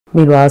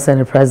Meanwhile,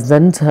 Senate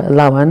President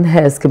Lawan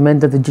has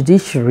commended the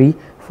judiciary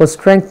for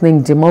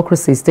strengthening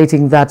democracy,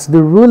 stating that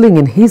the ruling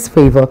in his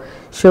favor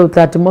showed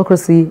that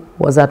democracy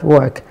was at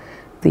work.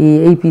 The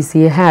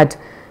APC had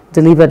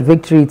delivered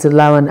victory to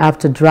Lawan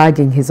after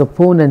dragging his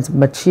opponent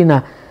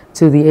Machina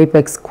to the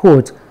apex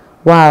court,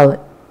 while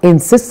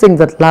insisting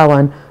that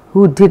Lawan,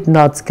 who did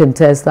not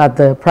contest that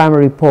the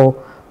primary poll,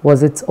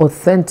 was its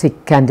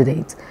authentic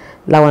candidate.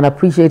 Lawan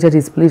appreciated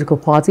his political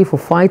party for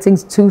fighting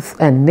tooth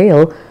and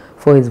nail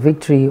for his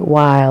victory,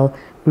 while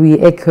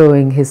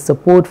re-echoing his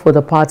support for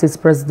the party's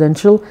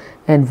presidential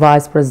and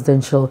vice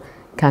presidential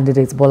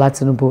candidates Bola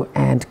Tinubu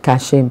and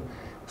Kashim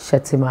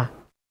Shettima.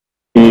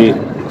 We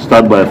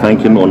start by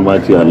thanking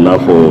Almighty Allah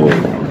for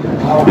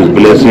His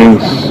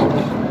blessings,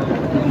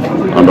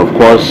 and of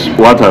course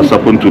what has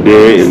happened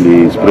today in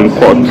the Supreme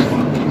Court,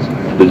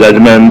 the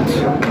judgment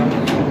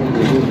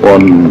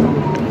on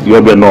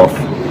Yobe North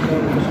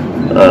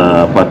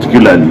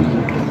particularly.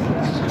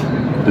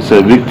 It's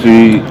a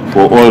victory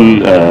for all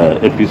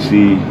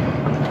APC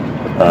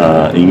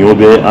in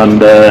Yobe and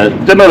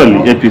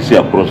generally APC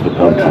across the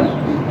country.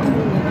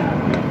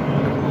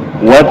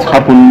 What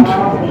happened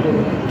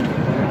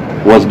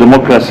was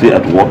democracy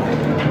at work,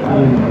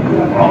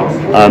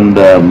 and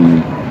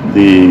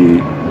the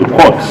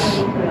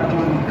courts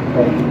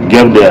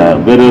gave their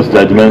various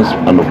judgments,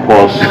 and of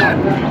course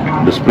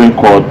the Supreme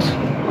Court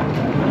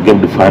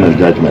gave the final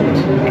judgment.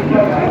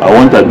 I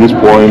want at this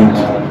point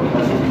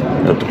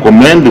to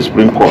commend the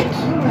Supreme Court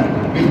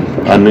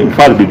and in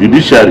fact the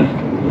Judiciary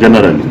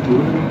generally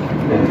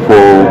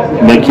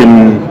for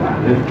making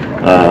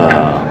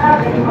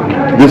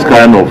this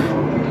kind of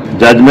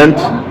judgment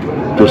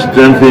to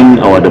strengthen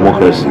our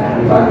democracy,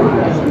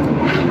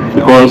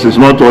 because it's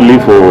not only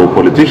for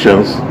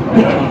politicians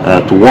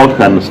to work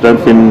and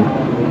strengthen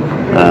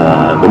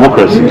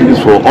democracy,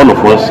 it's for all of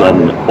us,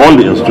 and all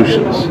the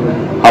institutions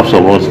have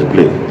some roles to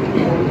play.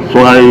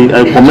 So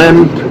I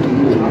commend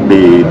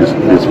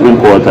the Supreme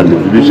Court and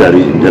the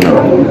Judiciary in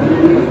general.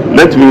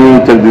 Let me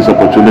take this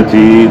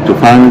opportunity to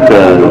thank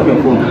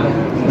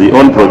the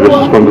All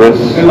Progressives Congress,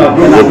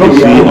 the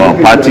APC, our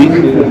party,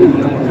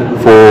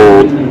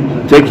 for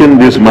taking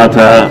this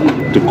matter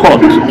to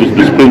court, to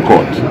the Supreme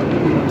Court.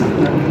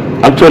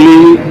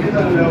 Actually,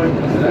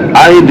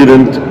 I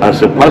didn't,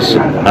 as a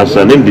person, as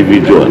an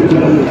individual,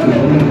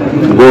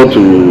 go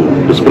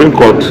to the Supreme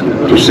Court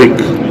to seek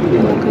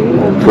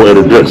for a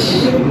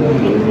redress.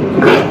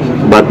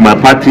 But my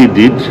party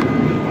did,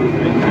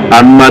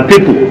 and my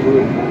people,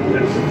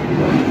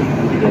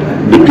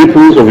 the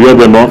people of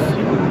Yobe North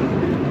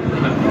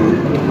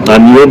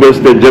and Yobe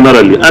State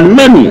generally, and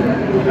many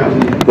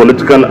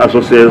political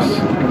associates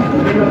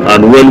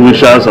and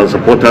well-wishers and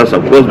supporters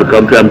across the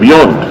country and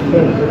beyond,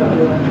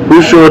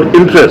 who showed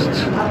interest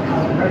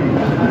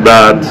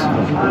that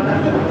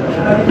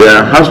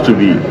there has to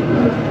be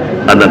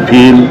an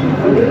appeal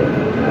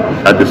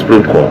at the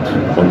Supreme Court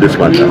on this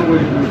matter.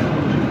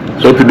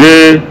 So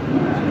today,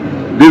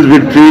 this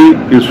victory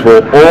is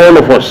for all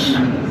of us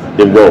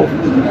involved.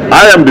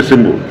 I am the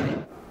symbol